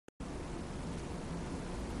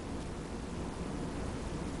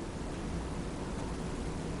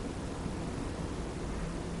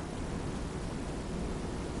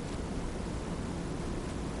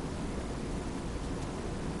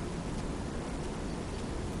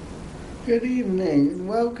Good evening and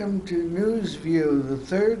welcome to NewsView, the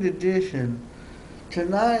third edition.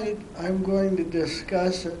 Tonight I'm going to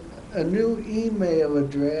discuss a new email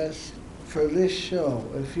address for this show.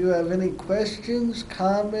 If you have any questions,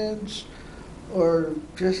 comments, or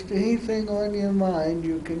just anything on your mind,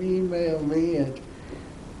 you can email me at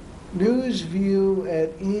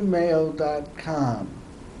newsview@email.com.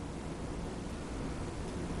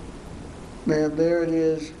 Now there it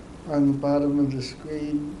is on the bottom of the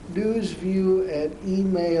screen,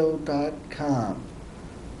 newsview@email.com.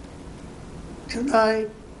 Tonight,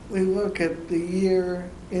 we look at the year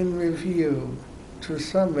in review to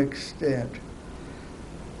some extent.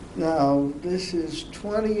 Now, this is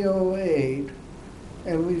 2008,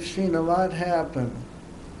 and we've seen a lot happen.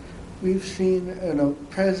 We've seen a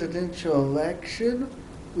presidential election.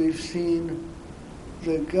 We've seen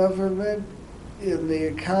the government and the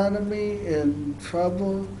economy in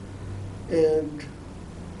trouble. And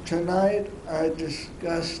tonight, I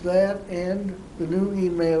discuss that and the new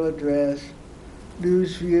email address,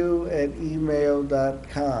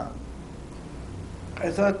 newsview@email.com. I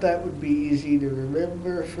thought that would be easy to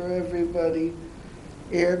remember for everybody,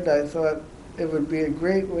 and I thought it would be a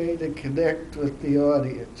great way to connect with the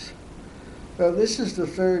audience. Now, this is the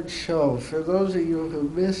third show. For those of you who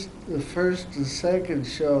missed the first and second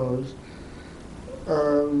shows,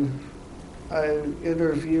 I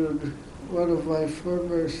interviewed one of my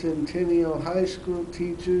former Centennial High School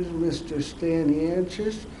teachers, Mr. Stan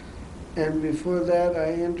Yanchis, and before that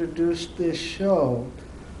I introduced this show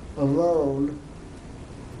alone,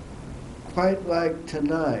 quite like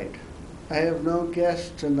tonight. I have no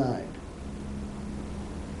guest tonight.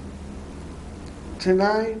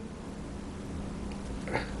 Tonight,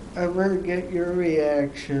 I want to get your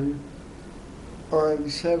reaction on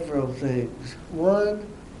several things. One,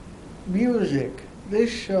 music. This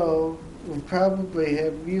show will probably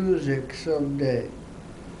have music someday.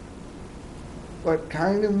 What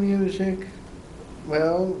kind of music?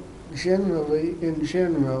 Well, in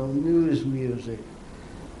general, news music.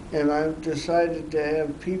 And I've decided to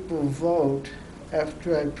have people vote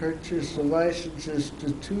after I purchase the licenses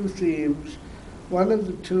to two themes. One of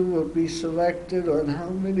the two will be selected on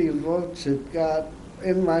how many votes it got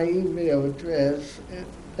in my email address.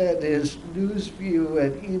 That is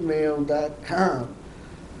newsview@email.com.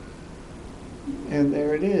 And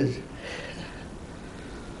there it is.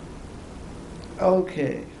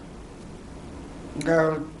 Okay.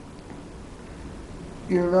 Now,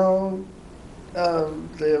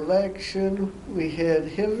 the election, we had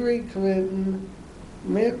Hillary Clinton,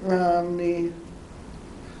 Mitt Romney,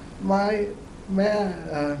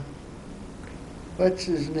 what's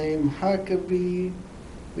his name, Huckabee,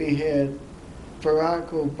 we had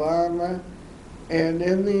Barack Obama, and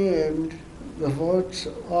in the end, the votes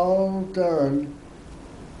all done,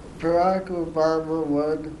 Barack Obama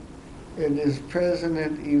won and is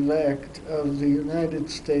President-elect of the United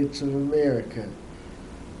States of America.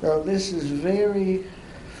 Now, this is very,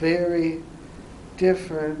 very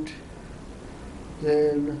different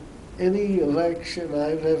than any election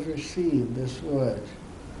I've ever seen. This was.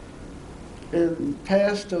 In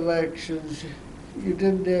past elections, you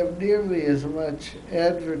didn't have nearly as much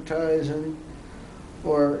advertising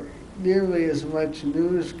or nearly as much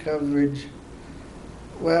news coverage.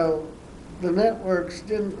 Well, the networks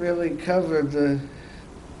didn't really cover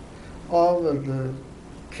all of the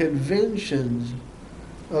conventions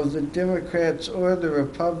of the Democrats or the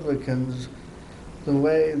Republicans the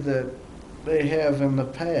way that they have in the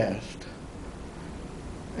past.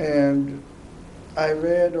 And I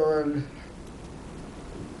read on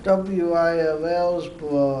WILL's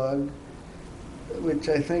blog, which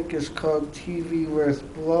I think is called TV Worth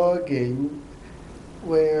Blogging,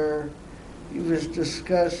 where he was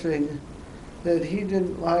discussing that he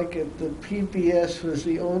didn't like it that PBS was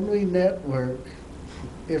the only network,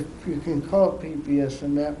 if you can call PBS a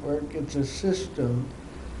network, it's a system.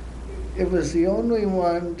 It was the only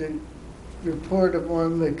one to report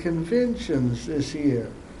on the conventions this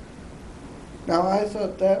year. Now, I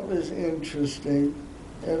thought that was interesting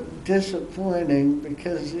and disappointing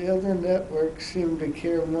because the other networks seem to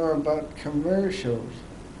care more about commercials.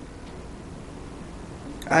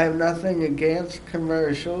 I have nothing against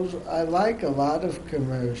commercials. I like a lot of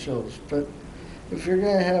commercials, but if you're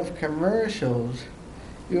going to have commercials,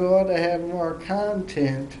 you ought to have more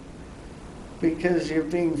content because you're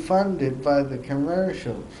being funded by the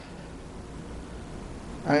commercials.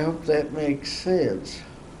 I hope that makes sense.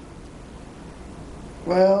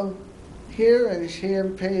 Well, here in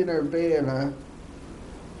Champaign-Urbana,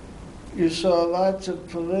 you saw lots of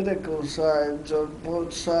political signs on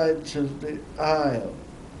both sides of the aisle.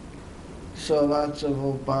 saw lots of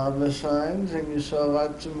Obama signs and you saw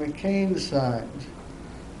lots of McCain signs.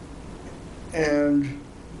 And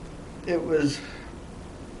it was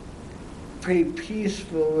pretty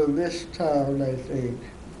peaceful in this town, I think,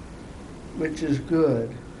 which is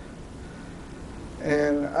good.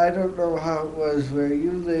 And I don't know how it was where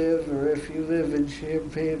you live or if you live in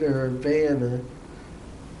Champaign or Urbana,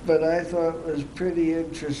 but I thought it was pretty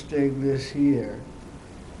interesting this year.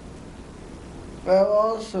 Well,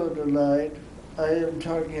 also tonight, I am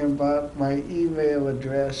talking about my email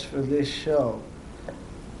address for this show.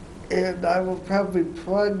 And I will probably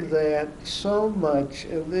plug that so much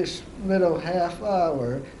in this little half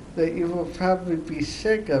hour that you will probably be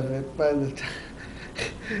sick of it by the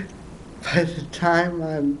time by the time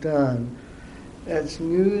I'm done. That's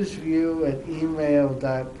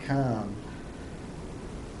newsview@email.com.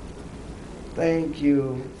 Thank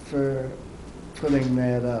you for putting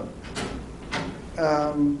that up.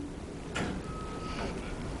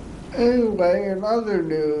 Anyway, in other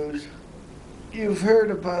news, you've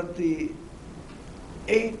heard about the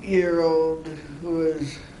 8-year-old who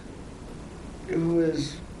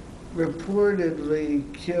has reportedly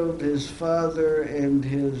killed his father and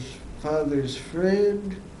his father's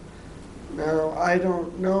friend. Now, I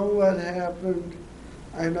don't know what happened.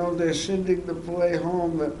 I know they're sending the boy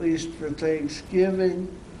home at least for Thanksgiving,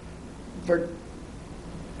 but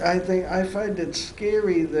I find it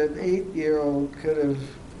scary that an 8-year-old could have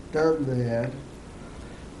done that,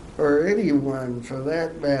 or anyone for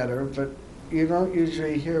that matter, but you don't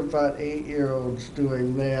usually hear about 8-year-olds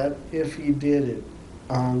doing that if he did it.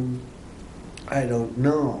 I don't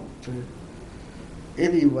know. But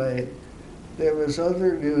anyway, there was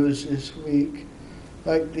other news this week,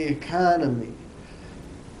 like the economy.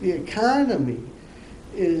 The economy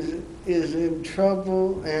is in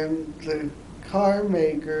trouble, and the car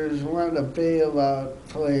makers want a bailout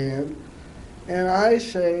plan. And I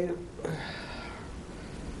say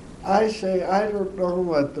I don't know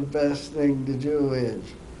what the best thing to do is.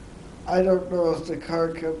 I don't know if the car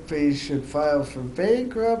companies should file for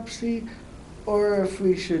bankruptcy or if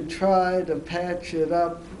we should try to patch it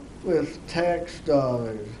up with tax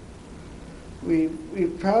dollars. We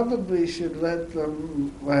probably should let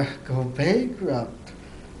them go bankrupt,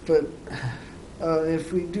 but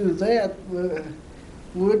if we do that,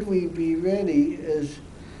 would we be ready, as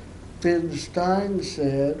Ben Stein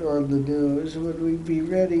said on the news, would we be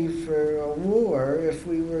ready for a war if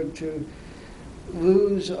we were to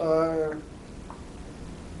lose our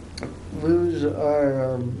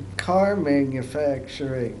car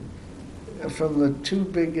manufacturing from the two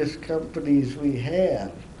biggest companies we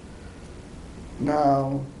have?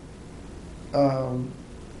 Now,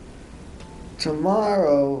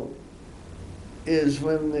 tomorrow is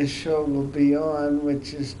when this show will be on,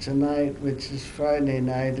 which is tonight, which is Friday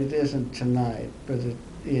night. It isn't tonight, but it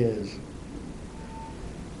is.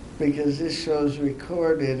 Because this show's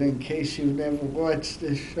recorded, in case you've never watched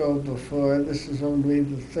this show before. This is only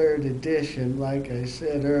the 3rd edition, like I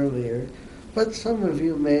said earlier, but some of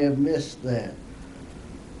you may have missed that.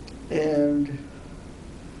 And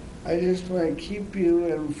I just want to keep you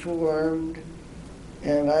informed,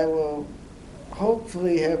 and I will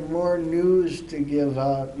hopefully have more news to give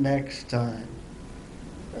out next time.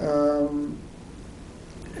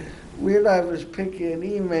 When I was picking an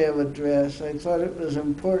email address, I thought it was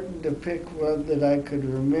important to pick one that I could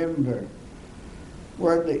remember,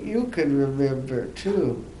 one that you could remember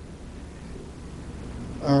too.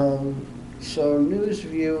 So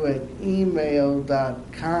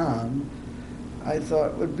newsview@email.com I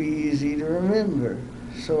thought would be easy to remember.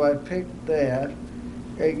 So I picked that,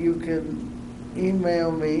 and you can email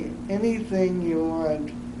me anything you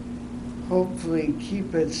want. Hopefully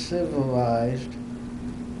keep it civilized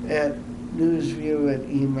at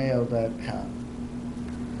newsview@email.com.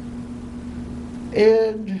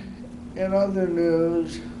 And in other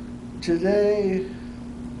news, today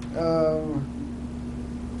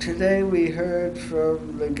we heard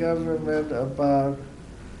from the government about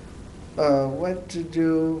what to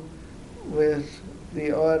do with the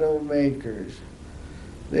automakers.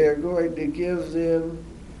 They're going to give them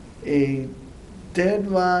a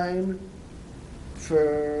deadline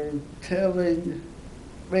for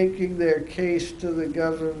making their case to the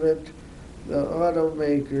government, the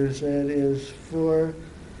automakers that is, for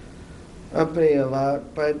a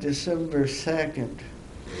bailout by December 2nd.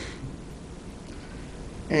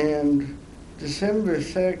 And December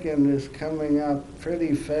 2nd is coming up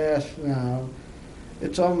pretty fast now.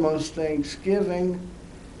 It's almost Thanksgiving.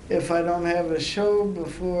 If I don't have a show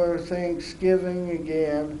before Thanksgiving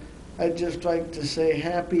again, I'd just like to say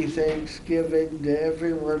Happy Thanksgiving to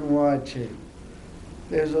everyone watching.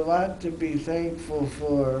 there's a lot to be thankful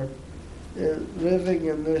for living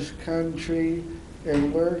in this country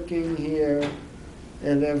and working here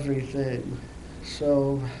and everything.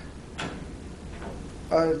 So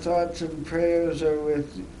our thoughts and prayers are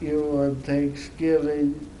with you on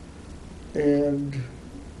Thanksgiving, and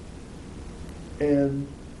and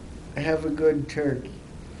have a good turkey.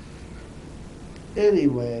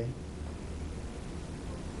 Anyway,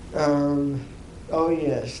 oh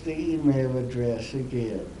yes, the email address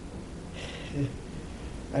again.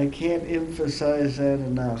 I can't emphasize that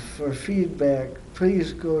enough. For feedback,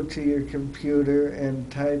 please go to your computer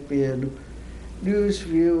and type in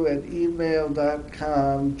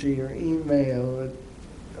newsview@email.com to your email.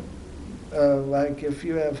 Like if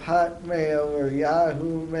you have Hotmail or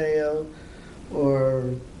Yahoo Mail,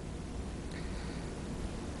 or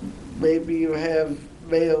maybe you have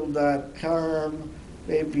mail.com,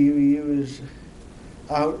 maybe you use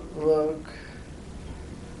Outlook.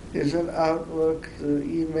 Isn't Outlook the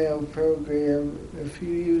email program? If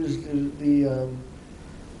you use the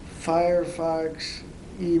Firefox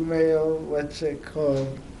email, what's it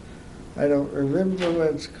called? I don't remember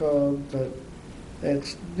what it's called, but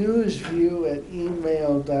that's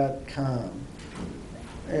newsview@email.com.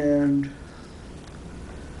 And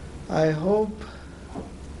I hope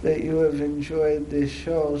that you have enjoyed this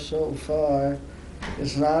show so far.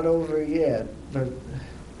 It's not over yet, but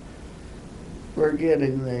we're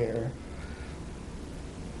getting there.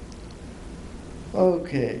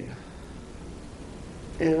 Okay.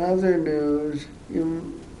 In other news,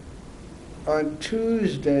 on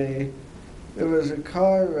Tuesday, there was a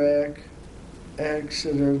car wreck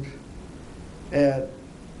accident at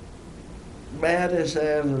Mattis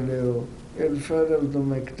Avenue in front of the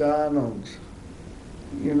McDonald's,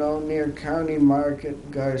 near County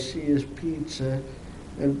Market, Garcia's Pizza,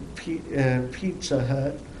 and Pizza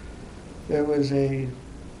Hut. There was a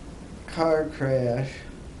car crash,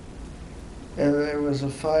 and there was a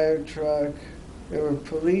fire truck, there were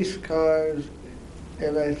police cars,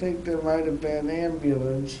 and I think there might have been an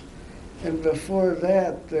ambulance. And before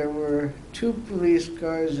that, there were 2 police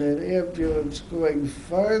cars and ambulance going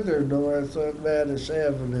farther north on Mattis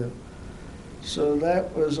Avenue. So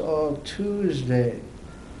that was all Tuesday.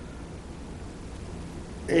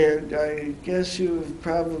 And I guess you've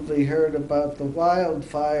probably heard about the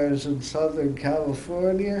wildfires in Southern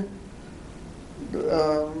California,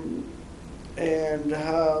 and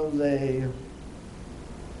how they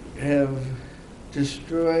have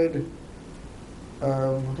destroyed,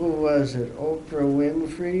 who was it? Oprah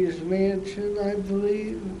Winfrey's mansion, I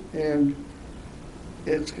believe. And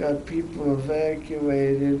it's got people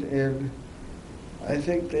evacuated, and I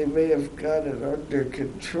think they may have got it under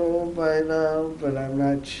control by now, but I'm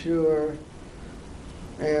not sure.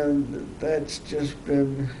 And that's just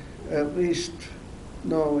been, at least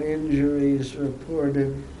no injuries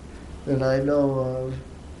reported that I know of,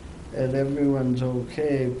 and everyone's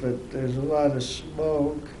okay, but there's a lot of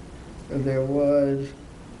smoke, and there was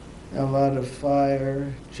a lot of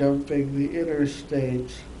fire jumping the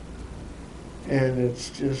interstates, and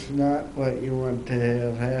it's just not what you want to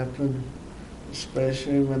have happen,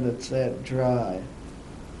 especially when it's that dry.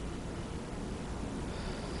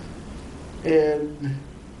 And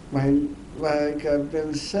like I've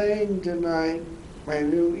been saying tonight, my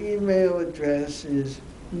new email address is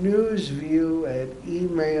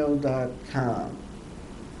newsview@email.com.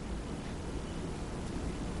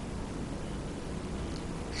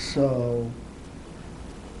 So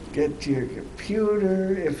get to your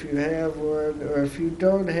computer if you have one, or if you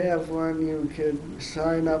don't have one, you can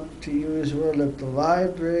sign up to use one at the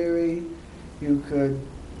library. You could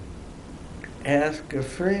ask a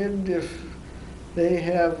friend if they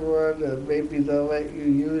have one, and maybe they'll let you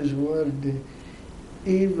use one.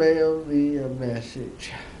 Email me a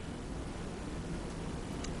message.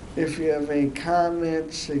 If you have any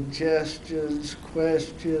comments, suggestions,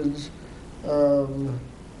 questions,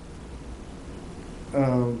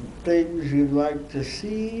 things you'd like to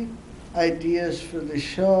see, ideas for the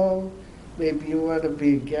show, maybe you want to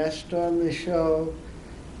be a guest on the show.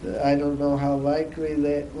 I don't know how likely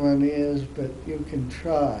that one is, but you can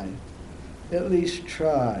try. At least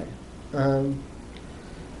try.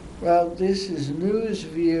 Well, this is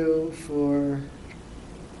Newsview for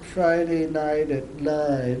Friday night at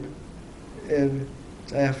 9, and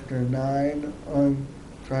it's after 9 on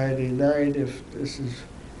Friday night if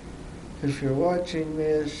you're watching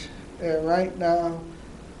this. And right now,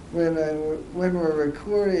 when we're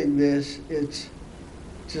recording this, it's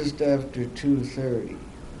just after 2:30.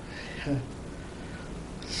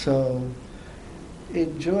 So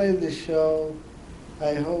enjoy the show.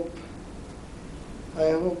 I hope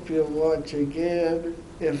I hope you'll watch again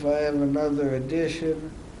if I have another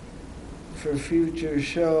edition for future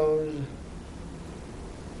shows.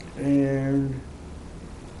 And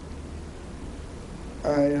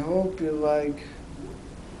I hope you like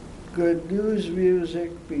good news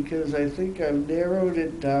music, because I think I've narrowed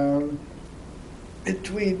it down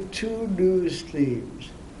between two news themes.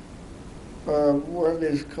 One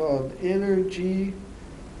is called Energy,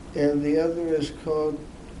 and the other is called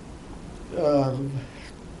um,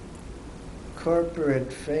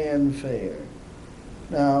 Corporate Fanfare.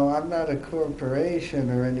 Now, I'm not a corporation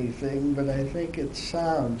or anything, but I think it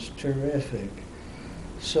sounds terrific.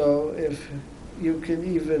 So if you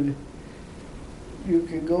can even, you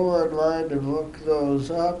can go online and look those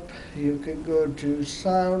up. You can go to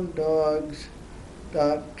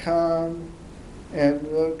sounddogs.com and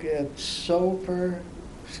look at Soper,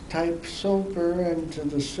 type Soper into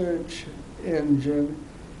the search engine,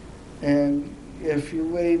 and if you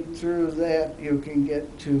wade through that, you can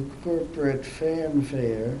get to Corporate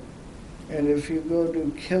Fanfare. And if you go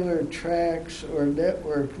to Killer Tracks or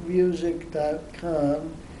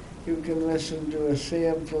networkmusic.com, you can listen to a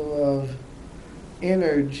sample of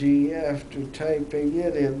Energy after typing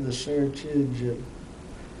it in the search engine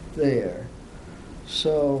there.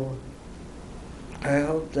 So I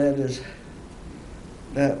hope that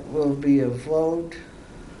will be a vote,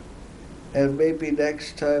 and maybe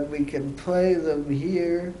next time we can play them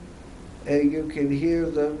here, and you can hear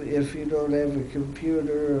them if you don't have a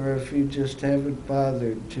computer or if you just haven't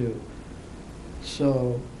bothered to.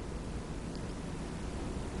 So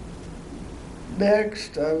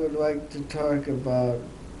next, I would like to talk about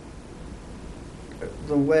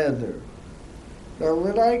the weather. Now,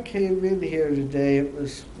 when I came in here today, it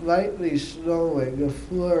was lightly snowing, a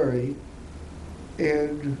flurry,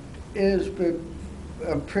 and it has been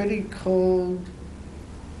a pretty cold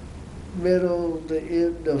middle to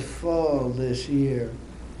end of fall this year,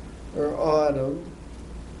 or autumn,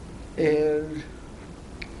 and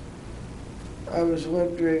I was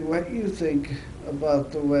wondering what you think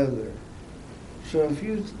about the weather. So if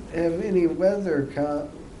you have any weather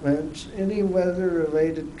comments, any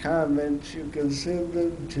weather-related comments, you can send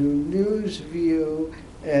them to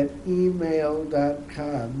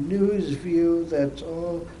newsview@email.com. Newsview, that's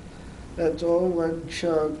all one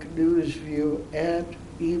chunk,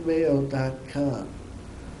 newsview@email.com.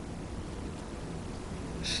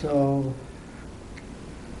 So,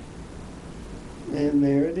 and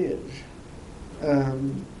there it is.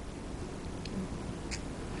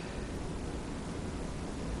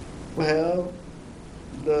 Well,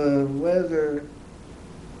 the weather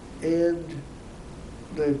and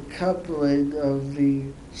the coupling of the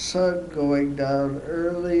sun going down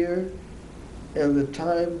earlier and the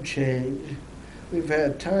time change. We've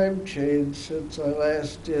had time change since I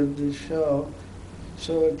last did the show,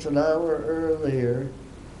 so it's an hour earlier.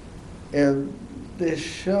 And this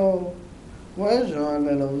show was on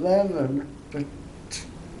at 11, but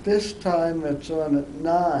this time it's on at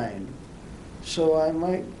 9. So I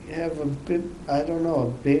might have a bit, I don't know,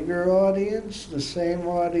 a bigger audience, the same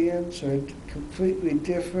audience, or a completely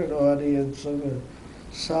different audience of a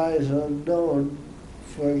size unknown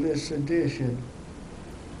for this edition.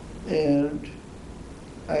 And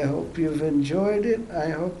I hope you've enjoyed it.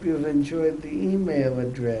 I hope you've enjoyed the email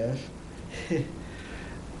address,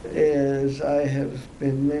 as I have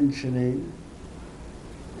been mentioning.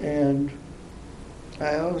 And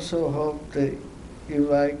I also hope that you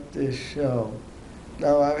like this show.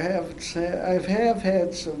 Now, I have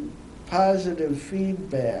had some positive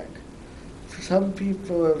feedback. Some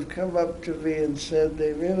people have come up to me and said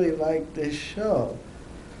they really like this show,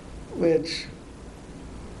 which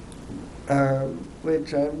I'm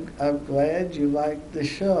glad you like the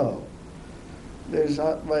show. There's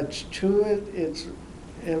not much to it. It's,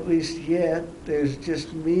 at least yet, there's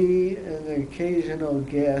just me and an occasional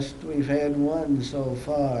guest. We've had one so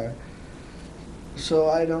far. So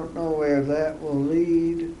I don't know where that will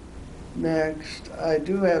lead next. I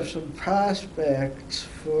do have some prospects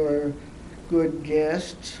for good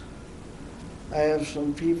guests. I have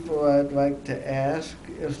some people I'd like to ask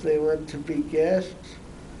if they want to be guests.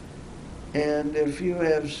 And if you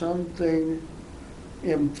have something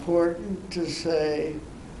important to say,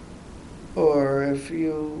 or if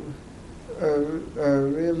you are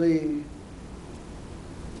really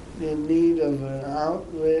in need of an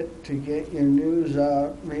outlet to get your news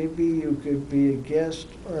out, maybe you could be a guest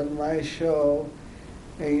on my show,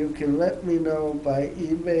 and you can let me know by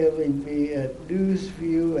emailing me at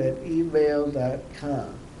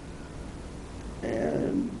newsview@email.com.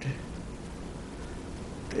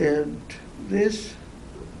 And this,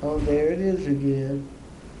 oh, there it is again.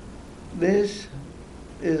 This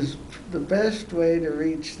is the best way to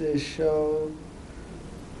reach this show.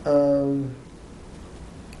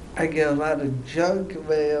 I get a lot of junk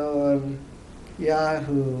mail on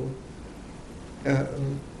Yahoo.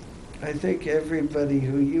 I think everybody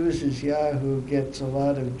who uses Yahoo gets a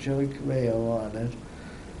lot of junk mail on it.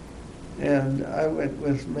 And I went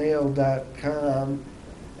with mail.com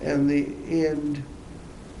and the end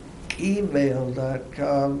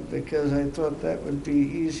email.com because I thought that would be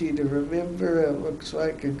easy to remember. It looks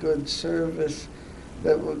like a good service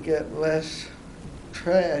that will get less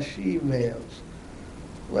trash emails,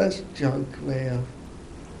 less junk mail.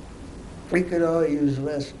 We could all use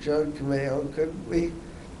less junk mail, couldn't we?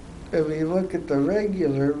 If we look at the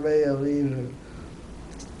regular mail even,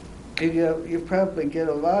 you probably get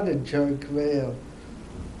a lot of junk mail.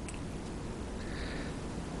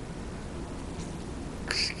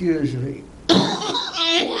 Excuse me.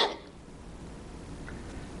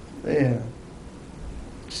 Yeah.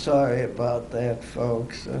 Sorry about that,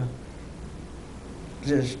 folks.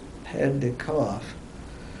 Just had to cough.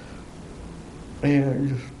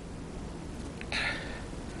 And,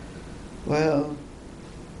 well,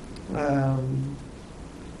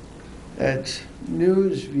 that's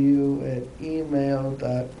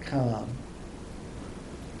newsview@email.com.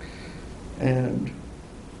 And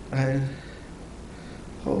I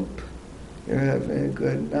hope you're having a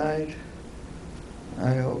good night.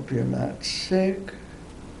 I hope you're not sick.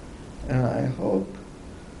 And I hope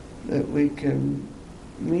that we can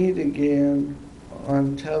meet again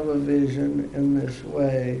on television in this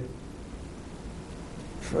way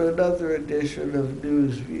for another edition of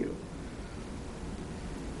Newsview.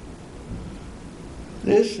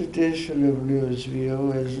 This edition of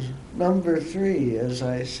Newsview is number 3, as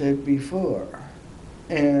I said before.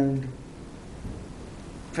 And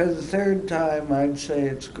for the 3rd time, I'd say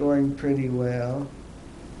it's going pretty well.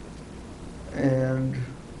 And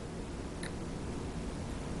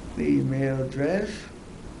the email address,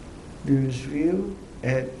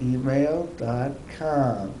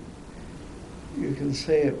 newsview@email.com. You can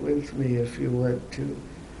say it with me if you want to.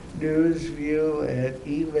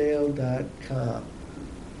 Newsview@email.com.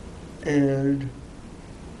 And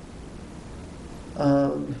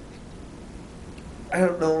I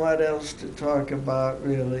don't know what else to talk about,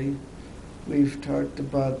 really. We've talked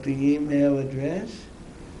about the email address.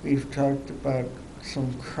 We've talked about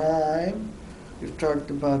some crime. We've talked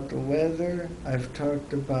about the weather. I've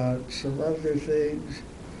talked about some other things.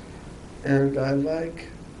 And I like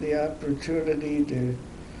the opportunity to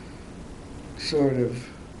sort of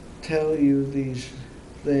tell you these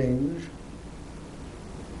things.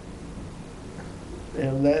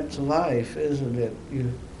 And that's life, isn't it?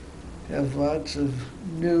 You have lots of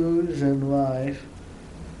news in life.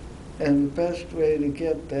 And the best way to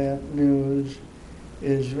get that news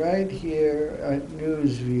is right here at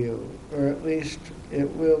Newsview, or at least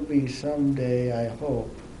it will be someday, I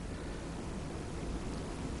hope.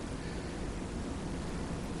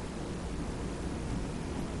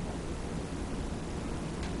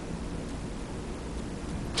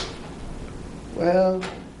 Well,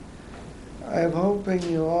 I'm hoping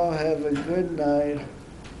you all have a good night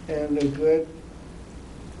and a good,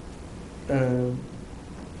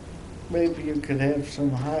 maybe you could have some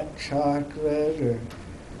hot chocolate or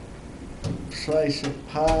slice of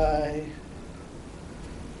pie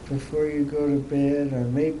before you go to bed, or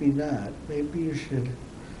maybe not. Maybe you should.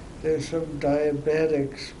 There's some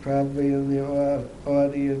diabetics probably in the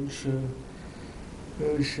audience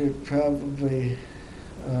who should probably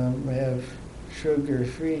have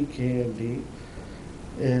sugar-free candy.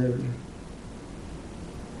 And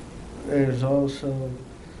there's also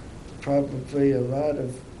probably a lot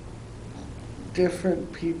of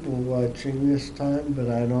different people watching this time, but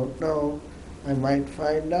I don't know. I might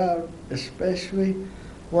find out. Especially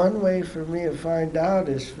one way for me to find out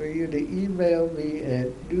is for you to email me at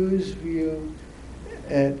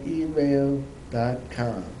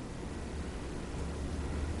newsview@email.com.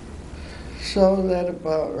 So that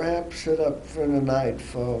about wraps it up for tonight,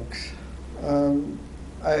 folks.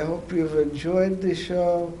 I hope you've enjoyed the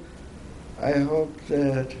show. I hope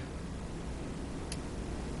that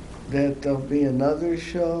there'll be another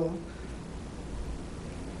show.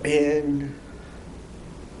 And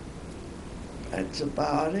that's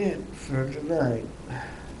about it for tonight.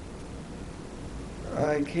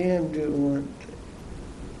 I can do one thing.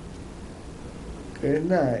 Good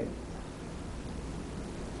night.